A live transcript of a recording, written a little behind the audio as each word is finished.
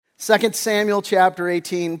2 Samuel chapter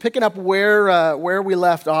 18, picking up where we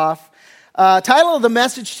left off. Title of the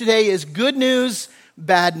message today is Good News,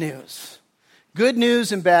 Bad News. Good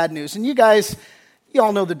news and bad news. And you guys, you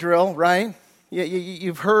all know the drill, right?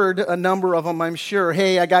 You've heard a number of them, I'm sure.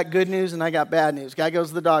 Hey, I got good news and I got bad news. Guy goes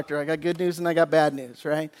to the doctor. I got good news and I got bad news,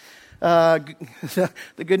 right? The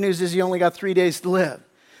good news is you only got 3 days to live.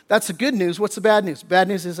 That's the good news. What's the bad news? Bad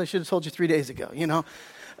news is I should have told you 3 days ago, you know.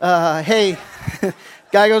 Hey,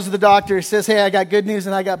 guy goes to the doctor. He says, hey, I got good news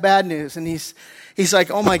and I got bad news. And he's like,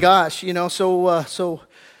 oh my gosh, you know, so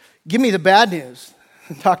give me the bad news.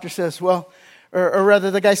 The doctor says, well, or rather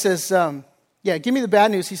the guy says, yeah, give me the bad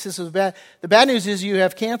news. He says, the bad news is you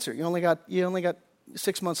have cancer. You only got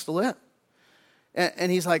 6 months to live.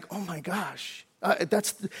 And he's like, oh my gosh,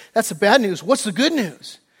 that's the bad news. What's the good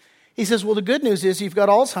news? He says, well, the good news is you've got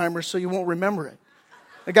Alzheimer's, so you won't remember it.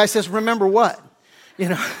 The guy says, remember what? You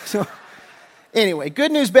know, so anyway,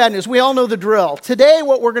 good news, bad news. We all know the drill. Today,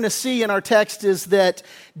 what we're going to see in our text is that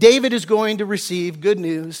David is going to receive good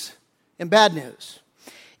news and bad news.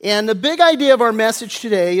 And the big idea of our message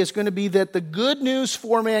today is going to be that the good news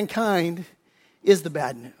for mankind is the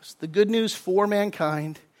bad news. The good news for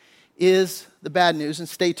mankind is the bad news. And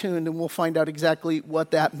stay tuned and we'll find out exactly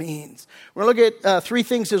what that means. We're going to look at three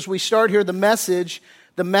things as we start here: the message,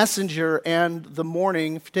 the messenger, and the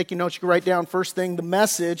morning. If you're taking notes, you can write down first thing, the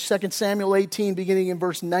message, 2 Samuel 18, beginning in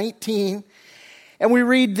verse 19. And we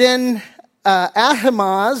read, then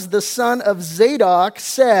Ahimaaz, the son of Zadok,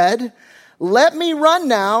 said, let me run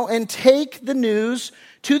now and take the news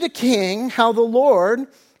to the king, how the Lord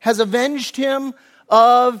has avenged him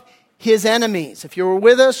of his enemies. If you were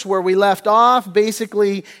with us where we left off,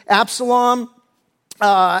 basically Absalom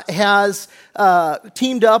has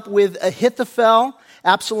teamed up with Ahithophel.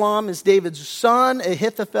 Absalom is David's son.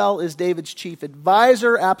 Ahithophel is David's chief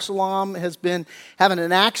advisor. Absalom has been having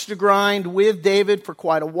an axe to grind with David for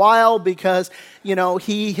quite a while because, you know,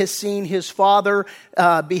 he has seen his father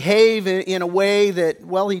behave in a way that,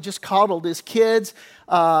 well, he just coddled his kids.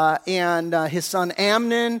 And his son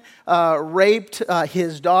Amnon raped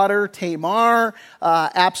his daughter Tamar,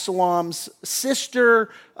 Absalom's sister.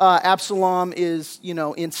 Absalom is, you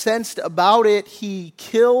know, incensed about it. He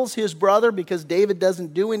kills his brother because David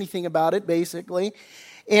doesn't do anything about it, basically.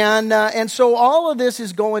 And so all of this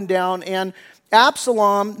is going down, and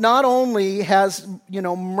Absalom not only has, you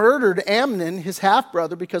know, murdered Amnon, his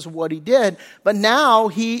half-brother, because of what he did, but now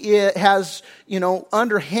he has, you know,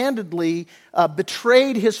 underhandedly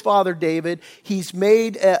betrayed his father David. He's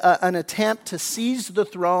made an attempt to seize the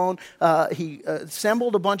throne. He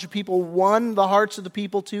assembled a bunch of people, won the hearts of the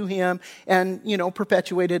people to him, and, you know,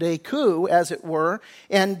 perpetuated a coup, as it were.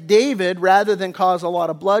 And David, rather than cause a lot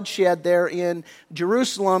of bloodshed there in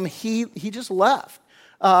Jerusalem, he just left.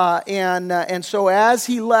 And so as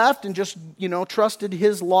he left and just, you know, trusted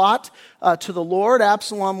his lot to the Lord,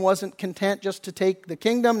 Absalom wasn't content just to take the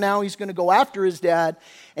kingdom. Now he's going to go after his dad,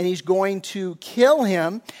 and he's going to kill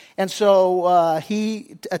him. And so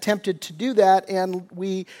he attempted to do that, and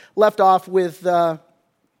we left off with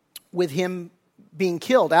him being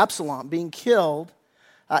killed, Absalom being killed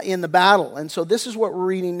in the battle. And so this is what we're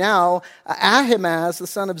reading now. Ahimaaz, the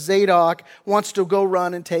son of Zadok, wants to go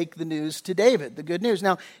run and take the news to David, the good news.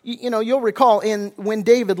 Now, you know, you'll recall when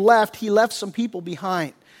David left, he left some people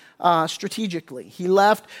behind strategically. He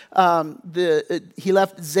left Zadok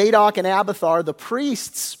and Abiathar, the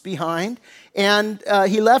priests, behind, and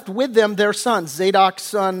he left with them their sons, Zadok's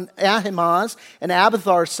son Ahimaaz and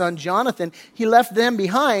Abiathar's son Jonathan. He left them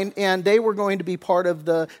behind, and they were going to be part of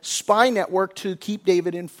the spy network to keep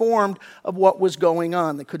David informed of what was going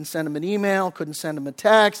on. They couldn't send him an email, couldn't send him a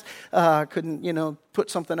text, couldn't, you know, put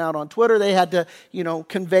something out on Twitter. They had to, you know,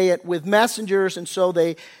 convey it with messengers, and so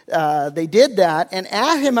they did that. And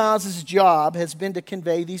Ahimaaz's job has been to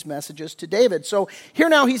convey these messages to David. So here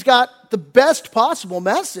now he's got the best possible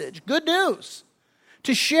message, good news,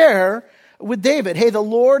 to share with David. Hey, the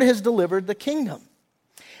Lord has delivered the kingdom.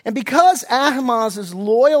 And because Ahimaaz is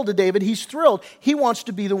loyal to David, he's thrilled. He wants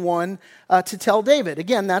to be the one to tell David.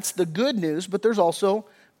 Again, that's the good news, but there's also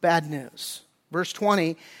bad news. Verse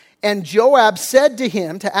 20, and Joab said to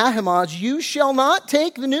him, to Ahimaaz, you shall not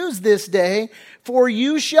take the news this day, for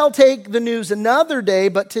you shall take the news another day,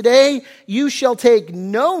 but today you shall take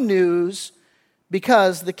no news,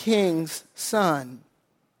 because the king's son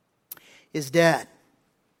is dead.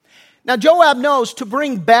 Now Joab knows to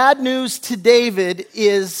bring bad news to David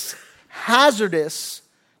is hazardous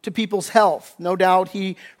to people's health. No doubt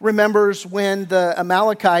he remembers when the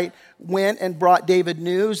Amalekite went and brought David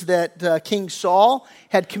news that King Saul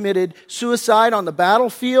had committed suicide on the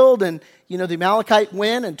battlefield, and the Amalekite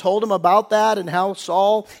went and told him about that and how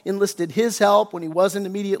Saul enlisted his help when he wasn't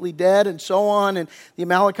immediately dead and so on. And the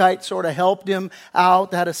Amalekite sort of helped him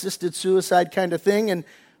out, that assisted suicide kind of thing. And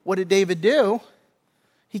what did David do?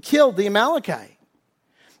 He killed the Amalekite.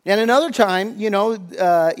 And another time,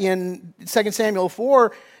 in 2 Samuel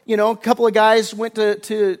 4, a couple of guys went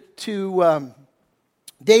to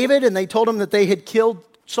David and they told him that they had killed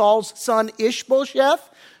Saul's son Ishbosheth,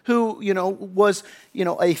 who, was,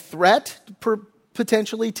 a threat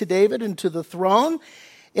potentially to David and to the throne.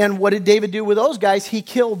 And what did David do with those guys? He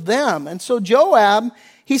killed them. And so Joab,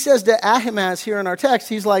 he says to Ahimaaz here in our text,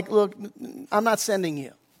 he's like, look, I'm not sending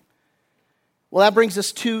you. Well, that brings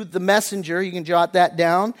us to the messenger. You can jot that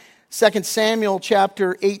down. 2 Samuel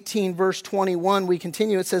chapter 18, verse 21, we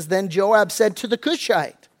continue. It says, then Joab said to the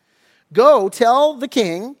Cushite, go tell the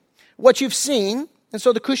king what you've seen. And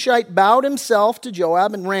so the Cushite bowed himself to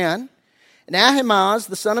Joab and ran. And Ahimaaz,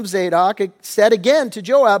 the son of Zadok, said again to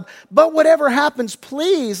Joab, but whatever happens,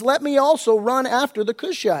 please let me also run after the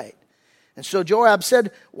Cushite. And so Joab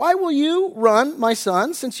said, why will you run, my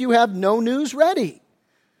son, since you have no news ready?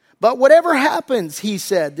 But whatever happens, he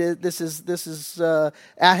said, this is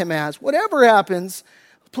Ahimaaz, whatever happens,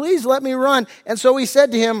 please let me run. And so he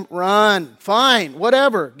said to him, run, fine,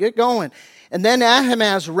 whatever, get going. And then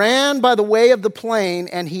Ahimaaz ran by the way of the plain,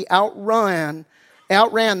 and he outran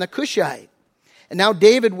the Cushite. And now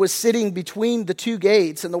David was sitting between the two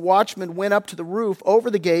gates, and the watchman went up to the roof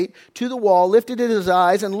over the gate to the wall, lifted his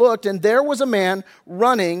eyes and looked, and there was a man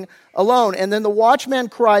running alone. And then the watchman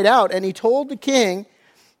cried out, and he told the king,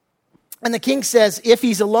 and the king says, if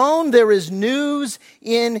he's alone, there is news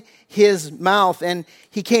in his mouth. And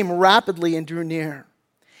he came rapidly and drew near.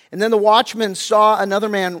 And then the watchman saw another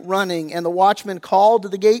man running, and the watchman called to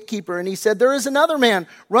the gatekeeper, and he said, there is another man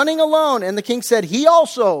running alone. And the king said, he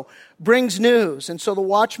also brings news. And so the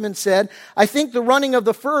watchman said, I think the running of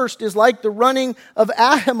the first is like the running of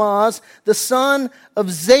Ahimaaz, the son of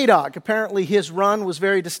Zadok. Apparently his run was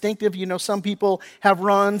very distinctive. Some people have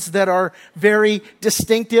runs that are very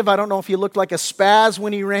distinctive. I don't know if he looked like a spaz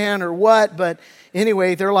when he ran or what, but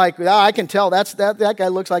anyway, they're like, I can tell that guy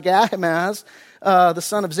looks like Ahimaaz, the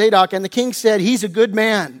son of Zadok. And the king said, he's a good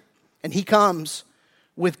man, and he comes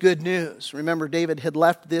with good news. Remember, David had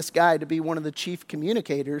left this guy to be one of the chief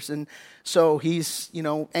communicators, and so he's,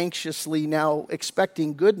 anxiously now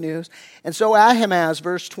expecting good news. And so Ahimaaz,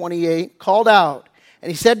 verse 28, called out,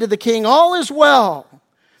 and he said to the king, all is well.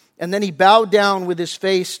 And then he bowed down with his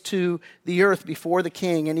face to the earth before the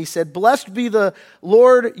king. And he said, blessed be the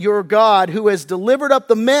Lord your God, who has delivered up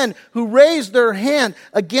the men who raised their hand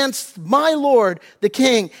against my lord, the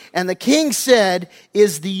king. And the king said,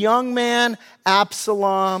 is the young man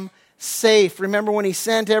Absalom safe? Remember when he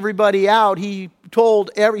sent everybody out, he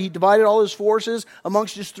divided all his forces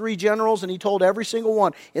amongst his 3 generals, and he told every single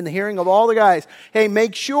one in the hearing of all the guys, hey,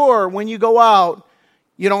 make sure when you go out,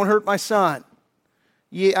 you don't hurt my son.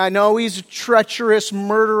 I know he's a treacherous,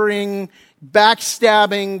 murdering,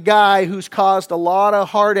 backstabbing guy who's caused a lot of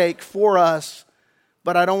heartache for us,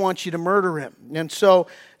 but I don't want you to murder him. And so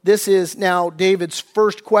this is now David's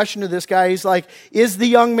first question to this guy. He's like, is the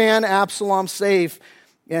young man Absalom safe?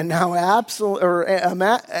 And now Amahaz,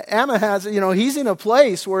 he's in a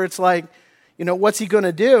place where it's like, what's he going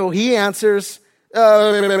to do? He answers,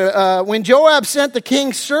 when Joab sent the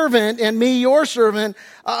king's servant and me, your servant,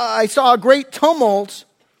 I saw a great tumult,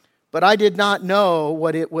 but I did not know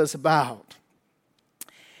what it was about.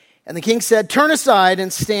 And the king said, turn aside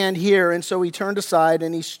and stand here. And so he turned aside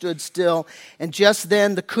and he stood still. And just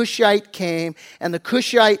then the Cushite came, and the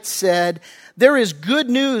Cushite said, there is good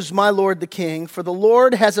news, my lord the king, for the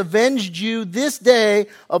Lord has avenged you this day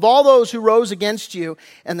of all those who rose against you.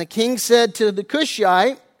 And the king said to the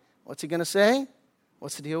Cushite, what's he going to say?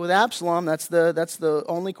 What's the deal with Absalom? That's the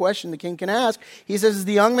only question the king can ask. He says, is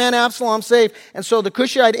the young man Absalom safe? And so the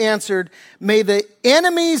Cushite answered, may the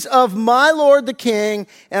enemies of my lord the king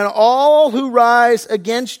and all who rise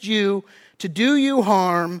against you to do you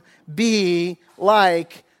harm be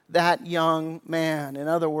like that young man. In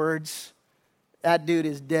other words, that dude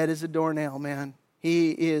is dead as a doornail, man. He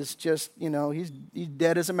is just, he's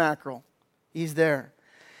dead as a mackerel. He's there.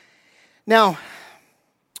 Now,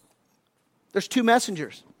 there's 2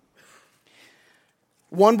 messengers.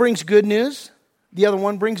 One brings good news. The other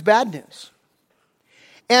one brings bad news.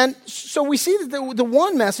 And so we see that the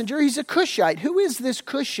one messenger, he's a Cushite. Who is this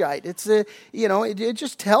Cushite? It's it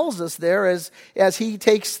just tells us there as he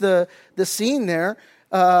takes the scene there.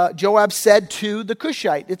 Joab said to the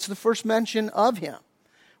Cushite. It's the first mention of him.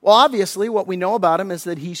 Well, obviously, what we know about him is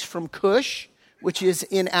that he's from Cush, which is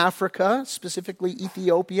in Africa, specifically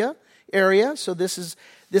Ethiopia. area. So this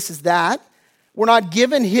is that. We're not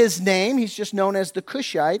given his name. He's just known as the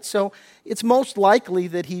Cushite. So it's most likely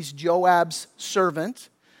that he's Joab's servant.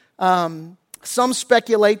 Some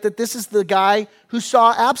speculate that this is the guy who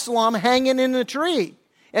saw Absalom hanging in a tree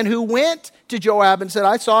and who went to Joab and said,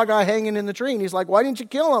 I saw a guy hanging in the tree. And he's like, why didn't you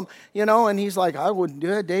kill him? And he's like, I wouldn't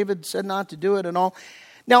do it. David said not to do it and all.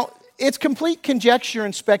 Now, it's complete conjecture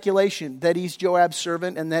and speculation that he's Joab's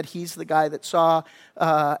servant and that he's the guy that saw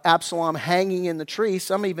Absalom hanging in the tree.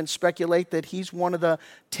 Some even speculate that he's one of the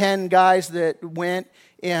 10 guys that went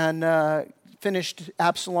and finished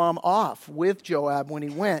Absalom off with Joab when he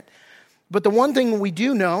went. But the one thing we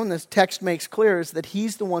do know, and this text makes clear, is that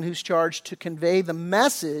he's the one who's charged to convey the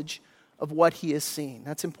message of what he has seen.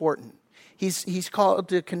 That's important. He's called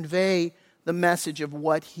to convey the message of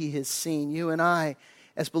what he has seen. You and I,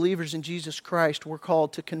 as believers in Jesus Christ, we're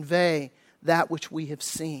called to convey that which we have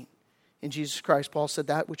seen in Jesus Christ. Paul said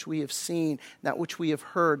that which we have seen, that which we have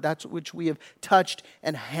heard, that which we have touched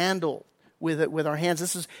and handled with our hands.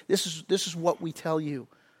 This is what we tell you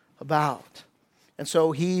about. And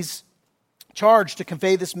so he's charged to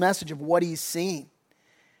convey this message of what he's seen.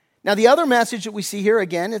 Now the other message that we see here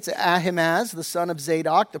again, it's Ahimaaz, the son of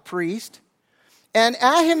Zadok, the priest. And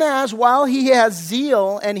Ahimaaz, while he has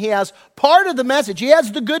zeal and he has part of the message, he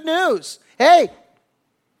has the good news. Hey,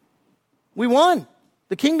 we won.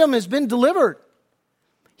 The kingdom has been delivered.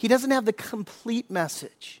 He doesn't have the complete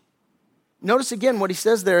message. Notice again what he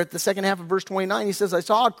says there at the second half of verse 29. He says, I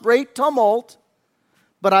saw a great tumult,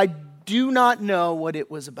 but I do not know what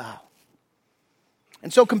it was about.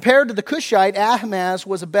 And so compared to the Cushite, Ahimaaz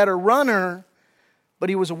was a better runner, but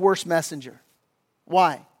he was a worse messenger.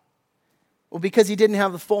 Why? Well, because he didn't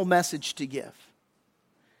have the full message to give.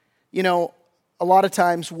 A lot of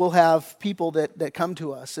times we'll have people that come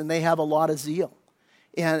to us and they have a lot of zeal.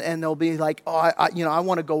 And they'll be like, I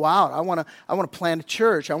want to go out. I want to plant a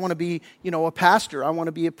church. I want to be, a pastor. I want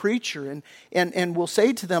to be a preacher. And we'll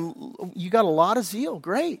say to them, you got a lot of zeal.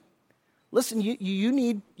 Great. Listen, you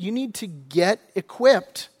need to get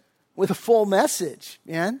equipped with a full message,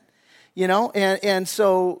 man. And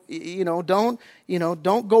so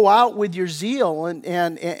don't go out with your zeal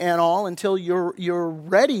and all until you're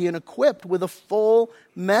ready and equipped with a full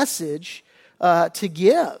message to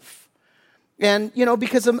give. And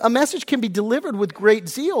because a message can be delivered with great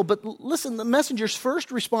zeal, but listen, the messenger's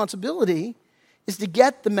first responsibility is to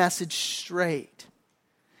get the message straight.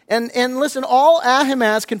 And listen, all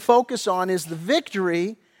Ahimaaz can focus on is the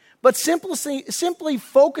victory, but simply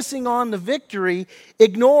focusing on the victory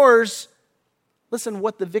ignores, listen,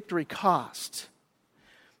 what the victory cost.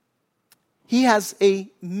 He has a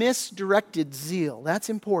misdirected zeal. That's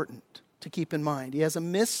important to keep in mind. He has a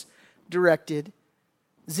misdirected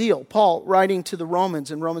zeal. Paul, writing to the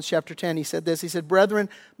Romans in Romans chapter 10, he said this. He said, Brethren,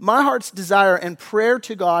 my heart's desire and prayer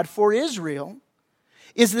to God for Israel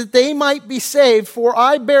is that they might be saved, for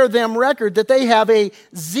I bear them record that they have a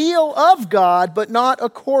zeal of God, but not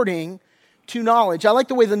according to knowledge. I like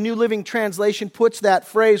the way the New Living Translation puts that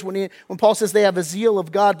phrase when Paul says they have a zeal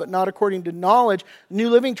of God, but not according to knowledge. New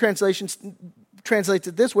Living Translation translates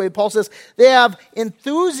it this way. Paul says they have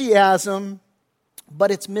enthusiasm,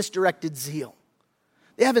 but it's misdirected zeal.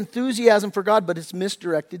 They have enthusiasm for God, but it's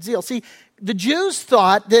misdirected zeal. See, the Jews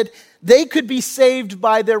thought that they could be saved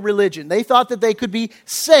by their religion. They thought that they could be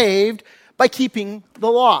saved by keeping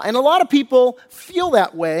the law. And a lot of people feel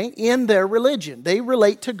that way in their religion. They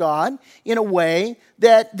relate to God in a way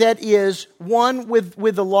that is one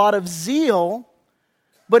with a lot of zeal,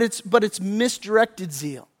 but it's misdirected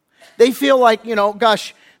zeal. They feel like,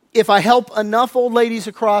 gosh, if I help enough old ladies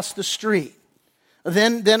across the street,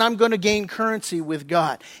 then I'm going to gain currency with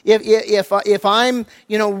God. If I'm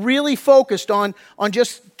really focused on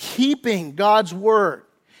just keeping God's word,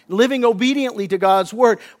 living obediently to God's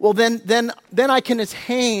word, well then I can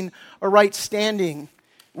attain a right standing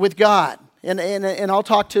with God. And I'll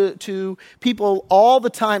talk to people all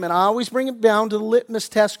the time, and I always bring it down to the litmus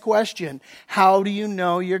test question: how do you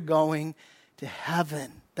know you're going to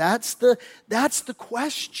heaven? That's the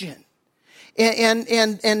question. And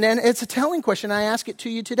then it's a telling question. I ask it to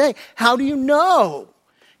you today. How do you know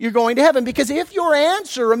you're going to heaven? Because if your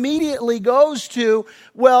answer immediately goes to,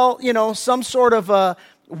 some sort of a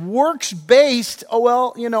works-based,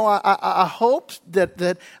 I hope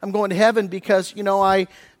that I'm going to heaven because, I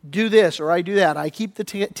do this or I do that. I keep the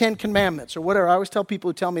 10 Commandments or whatever. I always tell people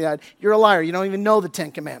who tell me that, you're a liar. You don't even know the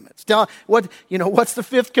 10 Commandments. What's the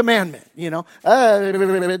fifth commandment? If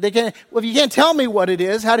you can't tell me what it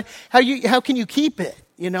is, how can you keep it?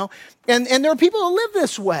 And there are people who live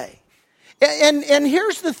this way. And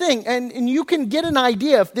here's the thing, and you can get an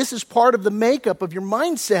idea if this is part of the makeup of your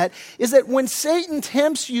mindset, is that when Satan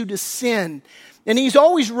tempts you to sin, and he's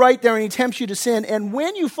always right there and he tempts you to sin, and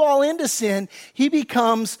when you fall into sin, he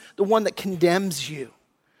becomes the one that condemns you.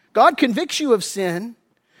 God convicts you of sin,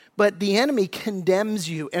 but the enemy condemns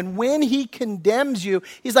you. And when he condemns you,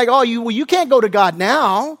 he's like, oh, you can't go to God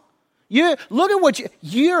now. Look at what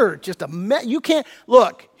you're just a mess. You can't,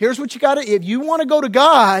 look, here's what you got to, if you want to go to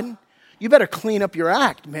God, you better clean up your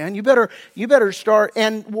act, man. You better start.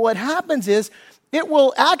 And what happens is it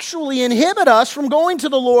will actually inhibit us from going to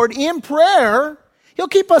the Lord in prayer. He'll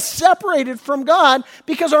keep us separated from God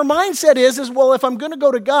because our mindset is well, if I'm going to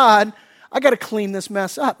go to God, I got to clean this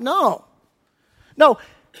mess up. No,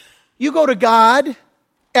 you go to God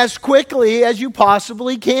as quickly as you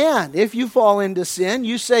possibly can. If you fall into sin,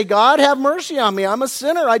 you say, God, have mercy on me. I'm a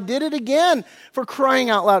sinner. I did it again, for crying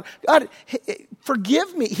out loud. God,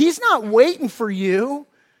 forgive me. He's not waiting for you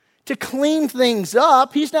to clean things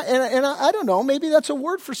up. He's not, and I don't know, maybe that's a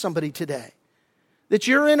word for somebody today. That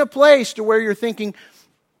you're in a place to where you're thinking,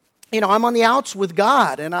 I'm on the outs with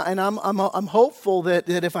God, and I'm hopeful that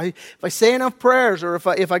if I say enough prayers, or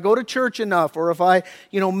if I go to church enough, or if I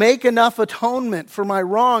make enough atonement for my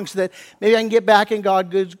wrongs, that maybe I can get back in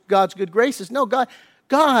God's good graces. No,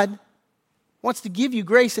 God wants to give you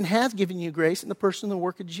grace and has given you grace in the person and the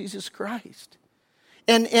work of Jesus Christ.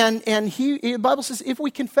 And the Bible says if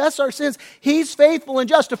we confess our sins, He's faithful and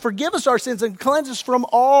just to forgive us our sins and cleanse us from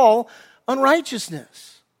all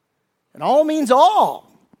unrighteousness. And all means all.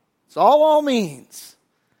 It's all means.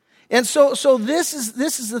 And so this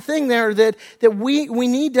is the thing there that we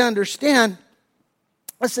need to understand.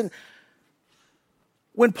 Listen,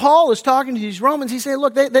 when Paul is talking to these Romans, he's saying,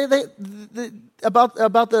 look, they about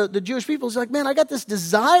the Jewish people, he's like, man, I got this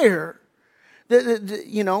desire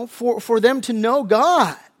for them to know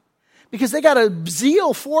God. Because they got a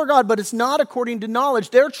zeal for God, but it's not according to knowledge.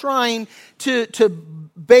 They're trying to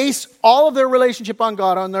base all of their relationship on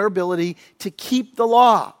God, on their ability to keep the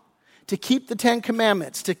law, to keep the Ten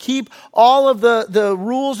Commandments, to keep all of the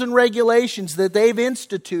rules and regulations that they've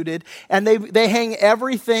instituted, and they hang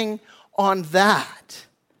everything on that.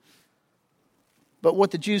 But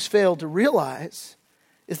what the Jews failed to realize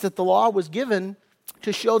is that the law was given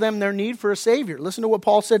to show them their need for a Savior. Listen to what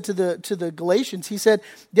Paul said to the Galatians. He said,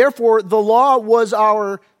 therefore, the law was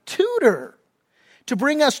our tutor to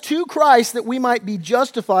bring us to Christ that we might be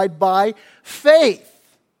justified by faith.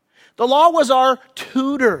 The law was our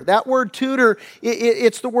tutor. That word tutor,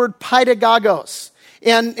 it's the word paidagogos.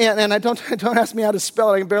 And I don't ask me how to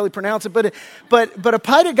spell it. I can barely pronounce it. But a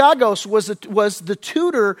paidagogos was the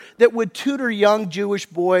tutor that would tutor young Jewish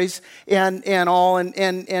boys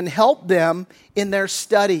and help them in their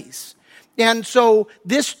studies. And so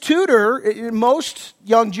this tutor, most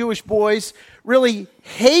young Jewish boys really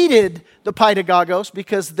hated the paidagogos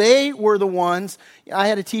because they were the ones. I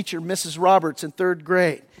had a teacher, Mrs. Roberts, in third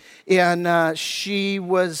grade. And she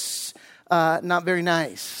was not very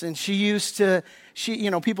nice. And she used to,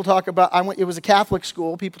 people talk about, it was a Catholic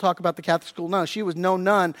school. People talk about the Catholic school. No, she was no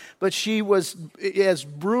nun, but she was as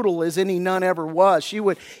brutal as any nun ever was. She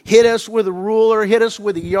would hit us with a ruler, hit us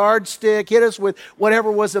with a yardstick, hit us with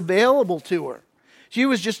whatever was available to her. She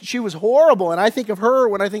was horrible. And I think of her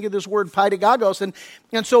when I think of this word paidagogos.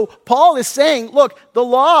 And so Paul is saying, look, the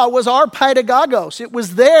law was our paidagogos. It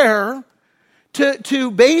was there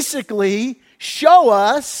to basically show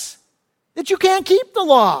us that you can't keep the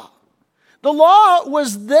law. The law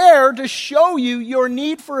was there to show you your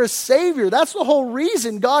need for a Savior. That's the whole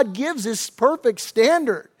reason God gives His perfect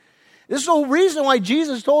standard. This is the whole reason why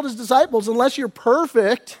Jesus told His disciples, unless you're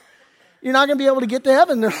perfect, you're not going to be able to get to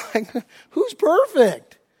heaven. They're like, who's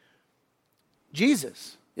perfect?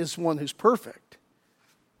 Jesus is one who's perfect.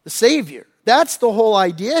 The Savior. That's the whole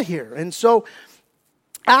idea here. And so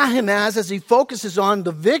Ahimaaz, as he focuses on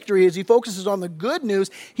the victory, as he focuses on the good news,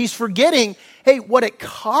 he's forgetting, hey, what it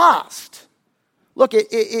cost. Look,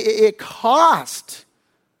 it cost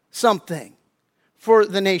something for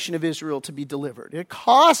the nation of Israel to be delivered. It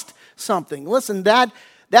cost something. Listen, that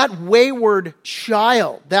wayward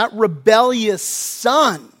child, that rebellious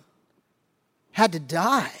son had to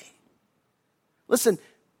die. Listen,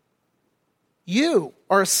 you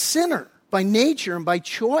are a sinner by nature and by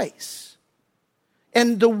choice.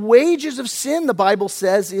 And the wages of sin, the Bible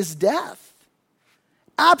says, is death.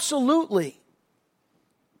 Absolutely.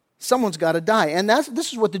 Someone's got to die. And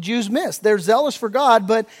this is what the Jews miss. They're zealous for God,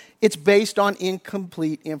 but it's based on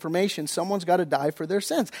incomplete information. Someone's got to die for their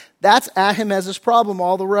sins. That's Ahimaaz's problem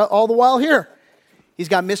all the while here. He's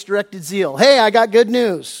got misdirected zeal. Hey, I got good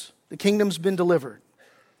news. The kingdom's been delivered.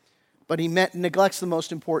 But he neglects the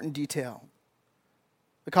most important detail.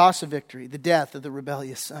 the cost of victory, the death of the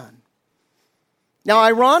rebellious son. Now,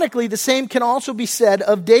 ironically, the same can also be said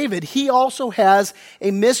of David. He also has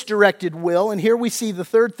a misdirected will. And here we see the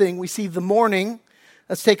third thing. We see the mourning.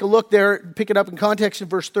 Let's take a look there, pick it up in context in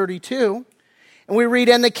verse 32. And we read,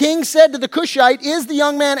 "And the king said to the Cushite, 'Is the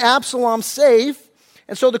young man Absalom safe?'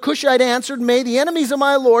 And so the Cushite answered, 'May the enemies of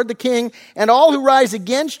my lord, the king, and all who rise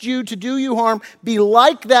against you to do you harm be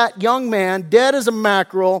like that young man, dead as a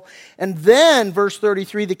mackerel.' And then, verse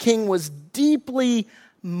 33, the king was deeply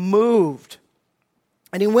moved.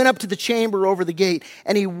 And he went up to the chamber over the gate,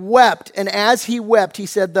 and he wept. And as he wept, he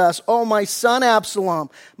said thus, 'Oh, my son Absalom,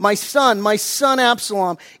 my son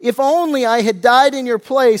Absalom, if only I had died in your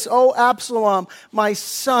place, oh Absalom, my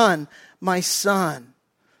son, my son.'"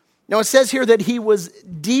 Now it says here that he was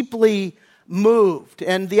deeply moved.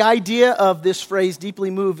 And the idea of this phrase, deeply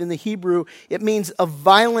moved, in the Hebrew, it means a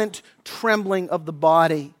violent trembling of the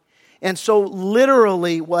body. And so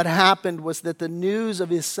literally what happened was that the news of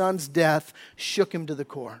his son's death shook him to the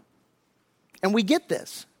core. And we get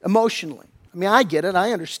this emotionally. I mean, I get it.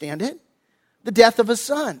 I understand it. The death of a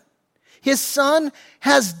son. His son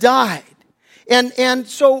has died. And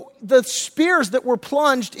so the spears that were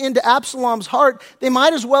plunged into Absalom's heart, they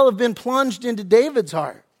might as well have been plunged into David's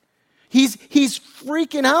heart. He's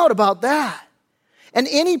freaking out about that. And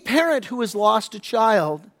any parent who has lost a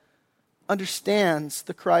child understands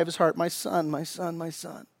the cry of his heart, "My son, my son, my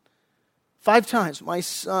son." 5 times, "My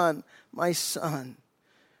son, my son,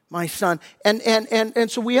 my son." And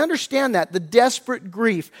so we understand that, the desperate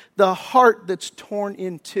grief, the heart that's torn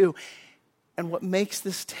in two. And what makes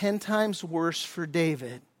this 10 times worse for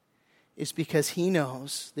David is because he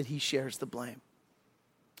knows that he shares the blame.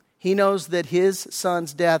 He knows that his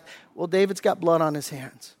son's death, well, David's got blood on his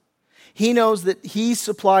hands. He knows that he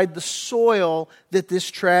supplied the soil that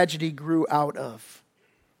this tragedy grew out of.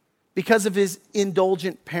 Because of his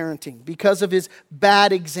indulgent parenting, because of his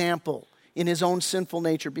bad example in his own sinful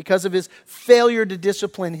nature, because of his failure to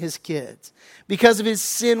discipline his kids, because of his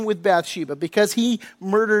sin with Bathsheba, because he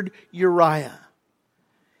murdered Uriah.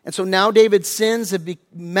 And so now David's sins have been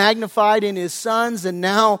magnified in his sons, and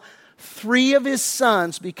now 3 of his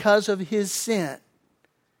sons, because of his sin,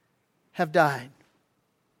 have died.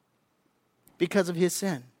 Because of his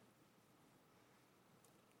sin.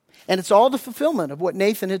 And it's all the fulfillment of what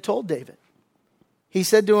Nathan had told David. He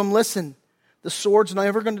said to him, "Listen, the sword's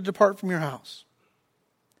never going to depart from your house."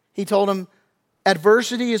 He told him,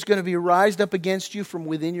 "Adversity is going to be raised up against you from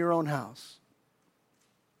within your own house."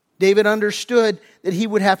 David understood that he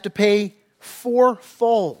would have to pay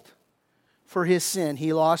 4-fold for his sin.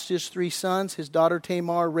 He lost his 3 sons, his daughter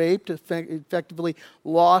Tamar raped, effectively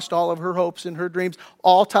lost all of her hopes and her dreams,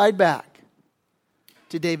 all tied back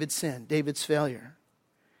to David's sin, David's failure.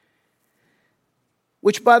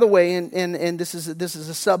 Which, by the way, and this is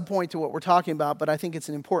a sub-point to what we're talking about, but I think it's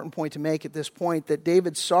an important point to make at this point, that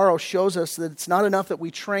David's sorrow shows us that it's not enough that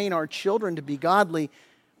we train our children to be godly,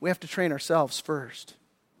 we have to train ourselves first.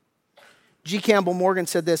 G. Campbell Morgan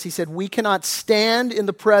said this. He said, "We cannot stand in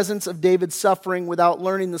the presence of David's suffering without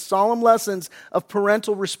learning the solemn lessons of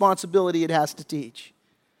parental responsibility it has to teach.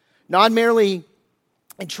 Not merely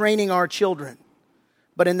in training our children,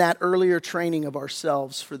 but in that earlier training of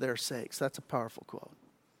ourselves for their sakes." That's a powerful quote.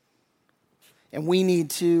 And we need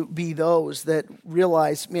to be those that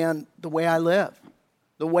realize, man, the way I live,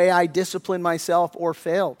 the way I discipline myself or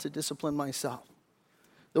fail to discipline myself,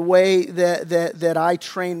 the way that I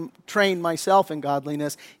train myself in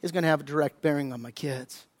godliness is going to have a direct bearing on my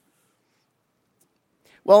kids.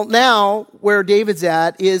 Well, now where David's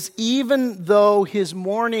at is, even though his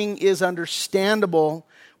mourning is understandable,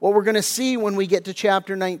 what we're going to see when we get to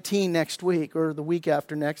chapter 19 next week, or the week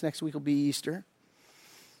after next week will be Easter.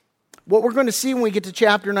 What we're going to see when we get to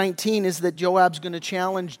chapter 19 is that Joab's going to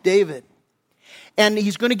challenge David. And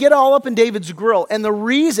he's going to get all up in David's grill. And the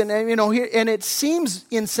reason, and it seems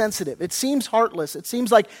insensitive. It seems heartless. It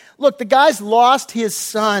seems like, look, the guy's lost his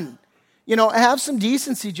son. Have some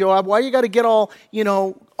decency, Joab. Why you got to get all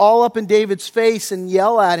up in David's face and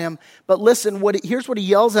yell at him? But listen, here's what he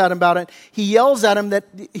yells at him about it. He yells at him that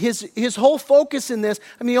his whole focus in this,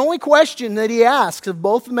 the only question that he asks of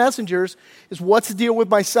both the messengers is, "What's the deal with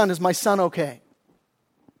my son? Is my son okay?"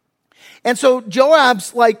 And so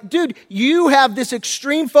Joab's like, dude, you have this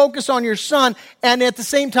extreme focus on your son, and at the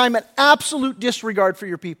same time, an absolute disregard for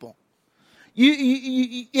your people.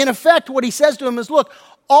 You, in effect, what he says to him is, look,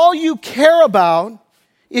 all you care about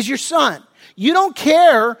is your son. You don't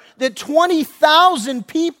care that 20,000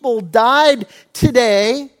 people died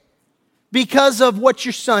today because of what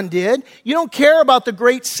your son did. You don't care about the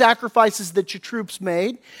great sacrifices that your troops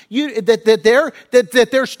made. That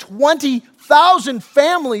there's 20,000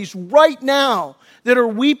 families right now that are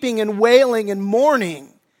weeping and wailing and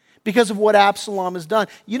mourning because of what Absalom has done.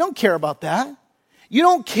 You don't care about that. You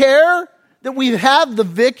don't care that we have the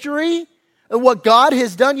victory of what God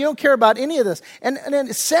has done. You don't care about any of this. And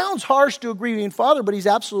it sounds harsh to a grieving father, but he's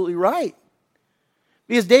absolutely right.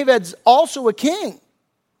 Because David's also a king.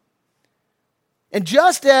 And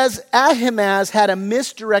just as Ahimaaz had a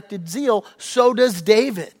misdirected zeal, so does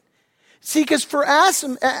David. See, because for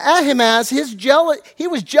Ahimaaz, he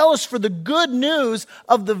was jealous for the good news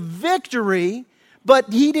of the victory,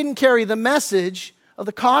 but he didn't carry the message of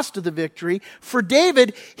the cost of the victory. For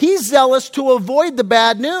David, he's zealous to avoid the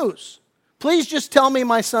bad news. Please just tell me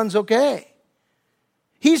my son's okay.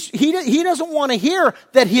 He doesn't want to hear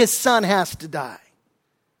that his son has to die.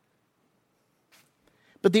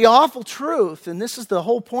 But the awful truth, and this is the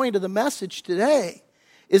whole point of the message today,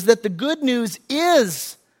 is that the good news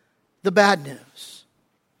is the bad news.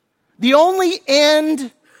 The only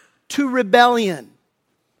end to rebellion,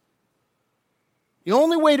 the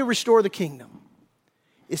only way to restore the kingdom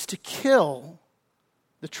is to kill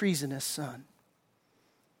the treasonous son.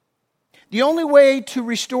 The only way to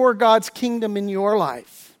restore God's kingdom in your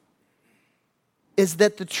life is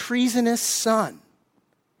that the treasonous son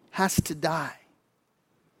has to die.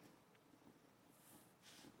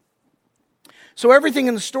 So everything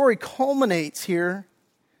in the story culminates here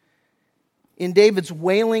in David's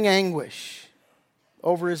wailing anguish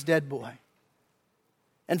over his dead boy.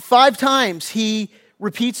 And 5 times he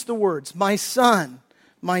repeats the words, my son,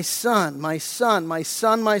 my son, my son, my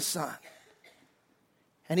son, my son.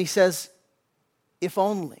 And he says, if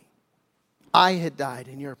only I had died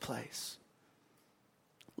in your place.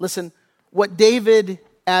 Listen, what David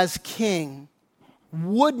as king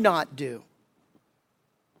would not do,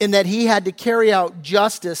 in that he had to carry out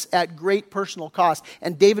justice at great personal cost,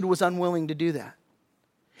 and David was unwilling to do that.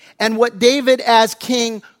 And what David as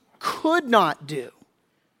king could not do,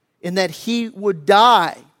 in that he would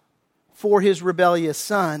die for his rebellious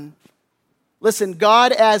son, listen,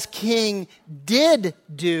 God as king did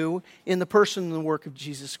do in the person and the work of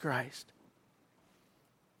Jesus Christ.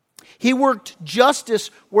 He worked justice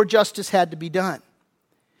where justice had to be done.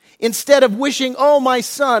 Instead of wishing, oh, my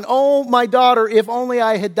son, oh, my daughter, if only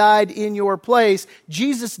I had died in your place,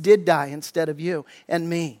 Jesus did die instead of you and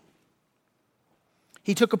me.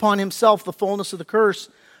 He took upon himself the fullness of the curse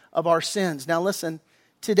of our sins. Now listen,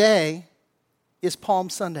 today is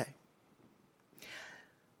Palm Sunday.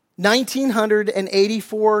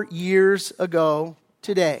 1984 years ago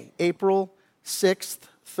today, April 6th,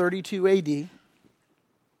 32 AD,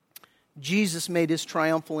 Jesus made his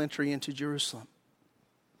triumphal entry into Jerusalem.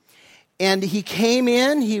 And he came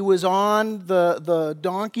in, he was on the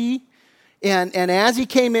donkey, and as he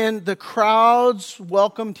came in, the crowds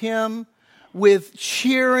welcomed him with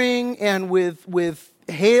cheering and with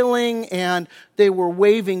hailing, and they were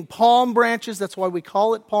waving palm branches. That's why we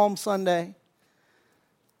call it Palm Sunday.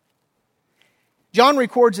 John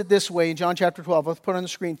records it this way in John chapter 12. I'll put it on the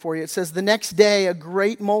screen for you. It says, the next day a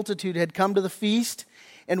great multitude had come to the feast,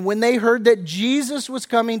 and when they heard that Jesus was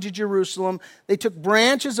coming to Jerusalem, they took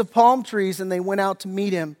branches of palm trees and they went out to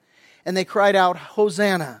meet him. And they cried out,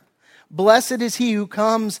 Hosanna! Blessed is he who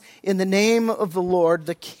comes in the name of the Lord,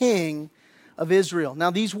 the King of Israel. Now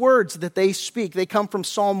these words that they speak, they come from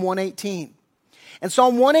Psalm 118. And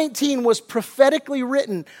Psalm 118 was prophetically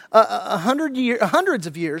written hundreds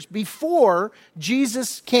of years before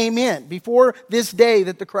Jesus came in. Before this day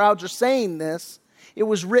that the crowds are saying this, it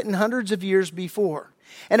was written hundreds of years before.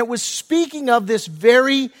 And it was speaking of this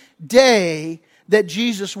very day that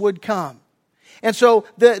Jesus would come. And so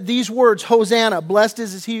these words, Hosanna, blessed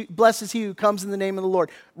is he who comes in the name of the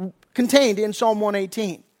Lord, contained in Psalm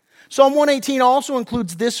 118. Psalm 118 also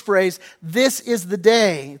includes this phrase, this is the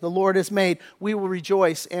day the Lord has made. We will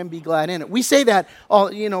rejoice and be glad in it. We say that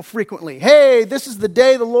frequently. Hey, this is the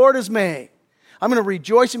day the Lord has made. I'm going to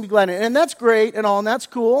rejoice and be glad in it. And that's great and all, and that's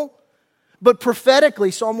cool. But prophetically,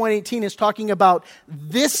 Psalm 118 is talking about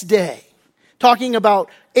this day, talking about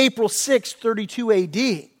April 6th, 32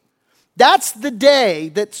 AD. That's the day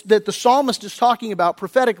that the psalmist is talking about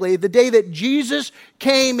prophetically, the day that Jesus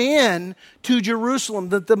came in to Jerusalem,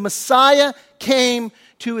 that the Messiah came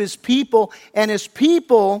to his people, and his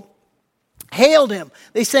people hailed him.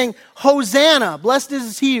 They sang, Hosanna, blessed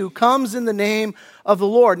is he who comes in the name of the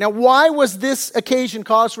Lord. Now, why was this occasion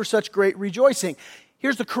cause for such great rejoicing?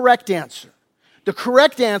 Here's the correct answer. The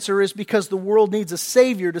correct answer is because the world needs a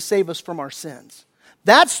Savior to save us from our sins.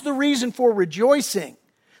 That's the reason for rejoicing.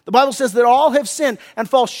 The Bible says that all have sinned and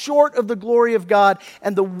fall short of the glory of God,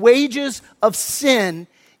 and the wages of sin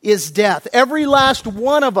is death. Every last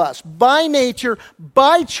one of us, by nature,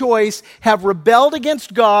 by choice, have rebelled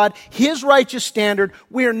against God, His righteous standard.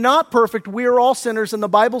 We are not perfect. We are all sinners, and the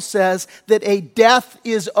Bible says that a death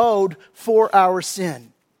is owed for our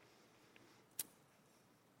sin.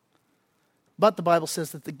 But the Bible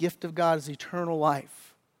says that the gift of God is eternal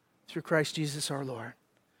life through Christ Jesus our Lord.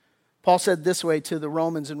 Paul said this way to the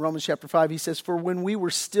Romans in Romans chapter 5. He says, "For when we were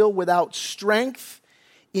still without strength,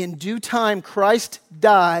 in due time Christ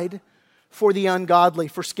died for the ungodly.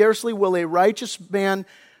 For scarcely will a righteous man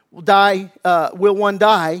will one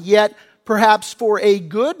die, yet perhaps for a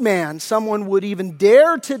good man someone would even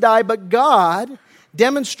dare to die. But God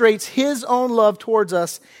demonstrates His own love towards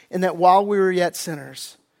us in that while we were yet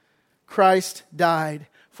sinners, Christ died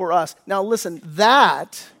for us." Now listen,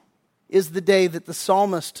 that is the day that the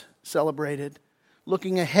psalmist celebrated,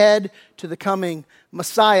 looking ahead to the coming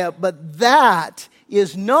Messiah. But that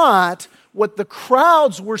is not what the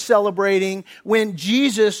crowds were celebrating when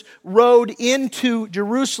Jesus rode into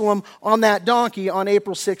Jerusalem on that donkey on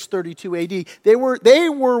April 6, 32 AD. They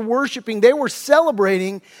were worshiping, they were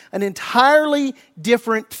celebrating an entirely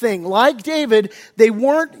different thing. Like David, they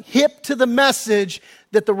weren't hip to the message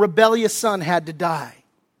that the rebellious son had to die.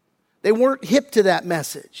 They weren't hip to that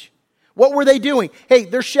message. What were they doing? Hey,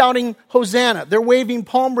 they're shouting Hosanna. They're waving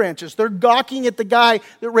palm branches. They're gawking at the guy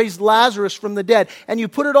that raised Lazarus from the dead. And you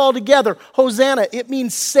put it all together. Hosanna, it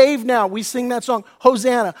means save now. We sing that song,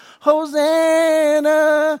 Hosanna.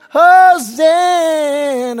 Hosanna, Hosanna,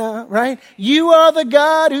 right? You are the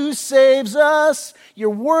God who saves us. You're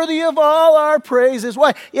worthy of all our praises.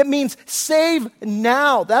 Why? It means save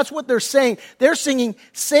now. That's what they're saying. They're singing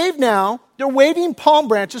save now. They're waving palm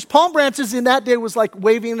branches. Palm branches in that day was like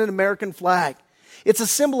waving an American flag. It's a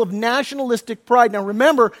symbol of nationalistic pride. Now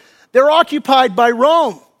remember, they're occupied by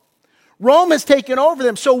Rome. Rome has taken over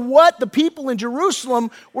them. So what the people in Jerusalem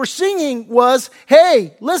were singing was,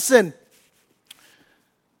 hey, listen,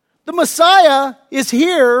 the Messiah is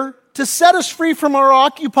here to set us free from our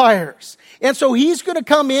occupiers. And so He's going to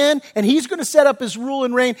come in and He's going to set up His rule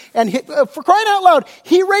and reign. And for crying out loud,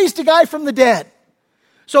 He raised a guy from the dead.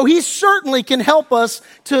 So He certainly can help us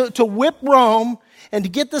to whip Rome and to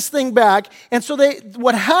get this thing back. And so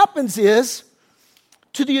what happens is,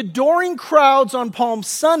 to the adoring crowds on Palm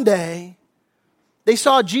Sunday, they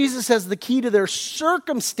saw Jesus as the key to their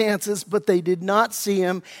circumstances, but they did not see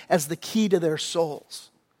Him as the key to their souls.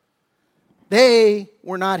 They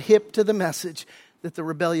were not hip to the message that the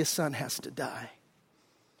rebellious son has to die.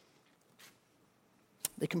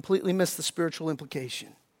 They completely missed the spiritual implication.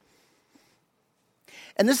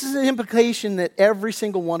 And this is an implication that every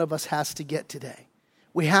single one of us has to get today.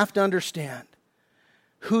 We have to understand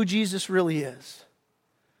who Jesus really is,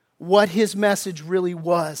 what His message really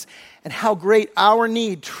was, and how great our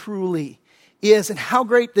need truly is, and how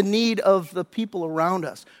great the need of the people around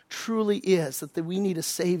us truly is, that we need a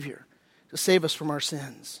Savior to save us from our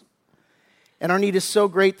sins. And our need is so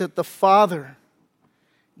great that the Father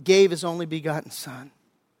gave His only begotten Son.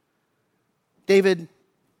 David,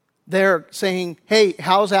 they're saying, hey,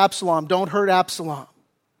 how's Absalom? Don't hurt Absalom.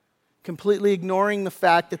 Completely ignoring the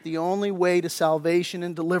fact that the only way to salvation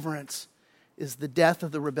and deliverance is the death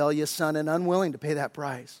of the rebellious son, and unwilling to pay that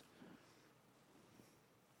price.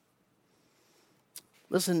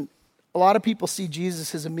 Listen, a lot of people see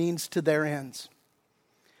Jesus as a means to their ends.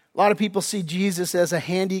 A lot of people see Jesus as a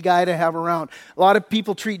handy guy to have around. A lot of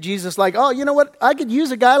people treat Jesus like, oh, you know what? I could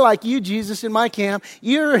use a guy like you, Jesus, in my camp.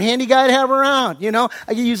 You're a handy guy to have around. You know,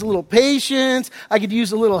 I could use a little patience. I could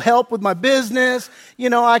use a little help with my business. You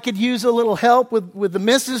know, I could use a little help with the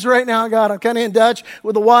missus right now. God, I'm kind of in Dutch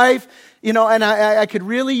with the wife. You know, and I could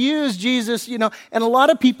really use Jesus, you know. And a lot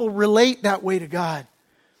of people relate that way to God.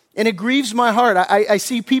 And it grieves my heart. I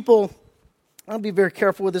see people, I'll be very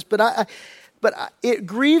careful with this, but it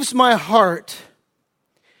grieves my heart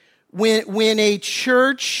when a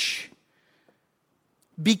church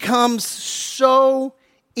becomes so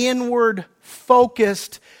inward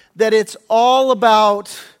focused that it's all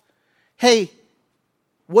about, hey,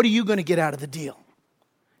 what are you going to get out of the deal?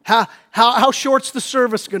 How short's the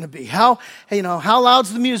service going to be? How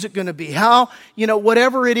loud's the music going to be?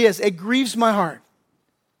 Whatever it is, it grieves my heart.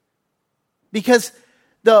 Because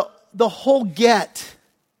the whole get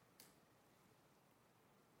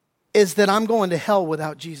is that I'm going to hell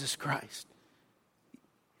without Jesus Christ.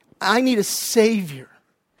 I need a Savior.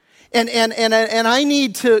 And I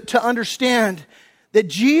need to understand that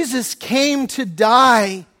Jesus came to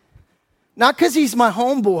die, not because He's my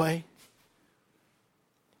homeboy.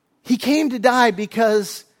 He came to die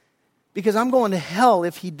because because I'm going to hell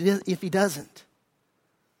if he doesn't.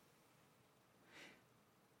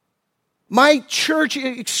 My church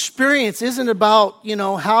experience isn't about,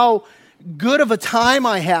 how good of a time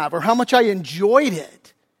I have or how much I enjoyed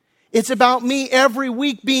it. It's about me every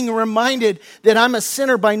week being reminded that I'm a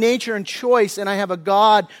sinner by nature and choice, and I have a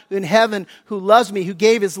God in heaven who loves me, who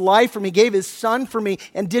gave his life for me, gave his son for me,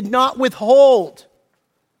 and did not withhold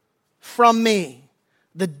from me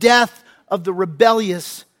the death of the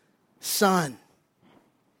rebellious son.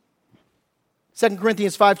 2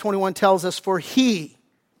 Corinthians 5:21 tells us, for he,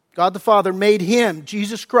 God the Father, made him,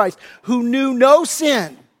 Jesus Christ, who knew no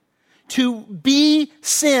sin, to be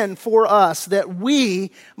sin for us, that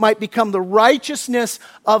we might become the righteousness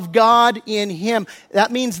of God in him.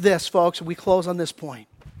 That means this, folks, we close on this point.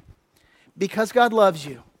 Because God loves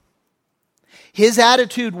you, his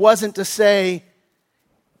attitude wasn't to say,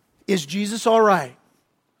 is Jesus all right?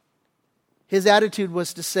 His attitude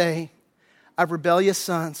was to say, I have rebellious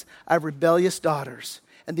sons, I have rebellious daughters,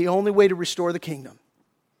 and the only way to restore the kingdom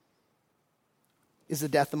is the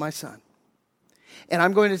death of my son. And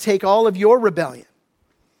I'm going to take all of your rebellion.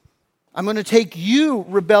 I'm going to take you,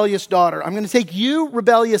 rebellious daughter. I'm going to take you,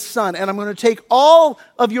 rebellious son. And I'm going to take all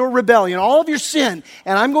of your rebellion, all of your sin,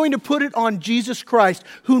 and I'm going to put it on Jesus Christ,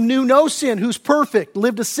 who knew no sin, who's perfect,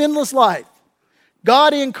 lived a sinless life,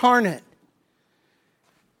 God incarnate.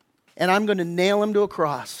 And I'm going to nail him to a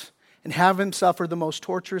cross and have him suffer the most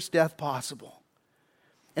torturous death possible.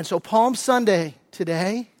 And so Palm Sunday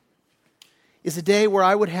today is a day where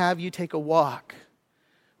I would have you take a walk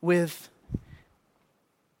with,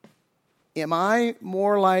 am I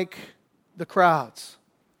more like the crowds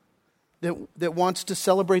that wants to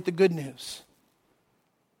celebrate the good news?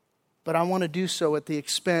 But I want to do so at the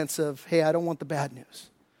expense of, hey, I don't want the bad news.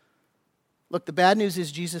 Look, the bad news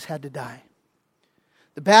is Jesus had to die.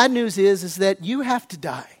 The bad news is that you have to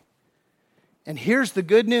die. And here's the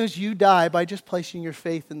good news, you die by just placing your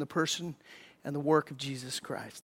faith in the person and the work of Jesus Christ.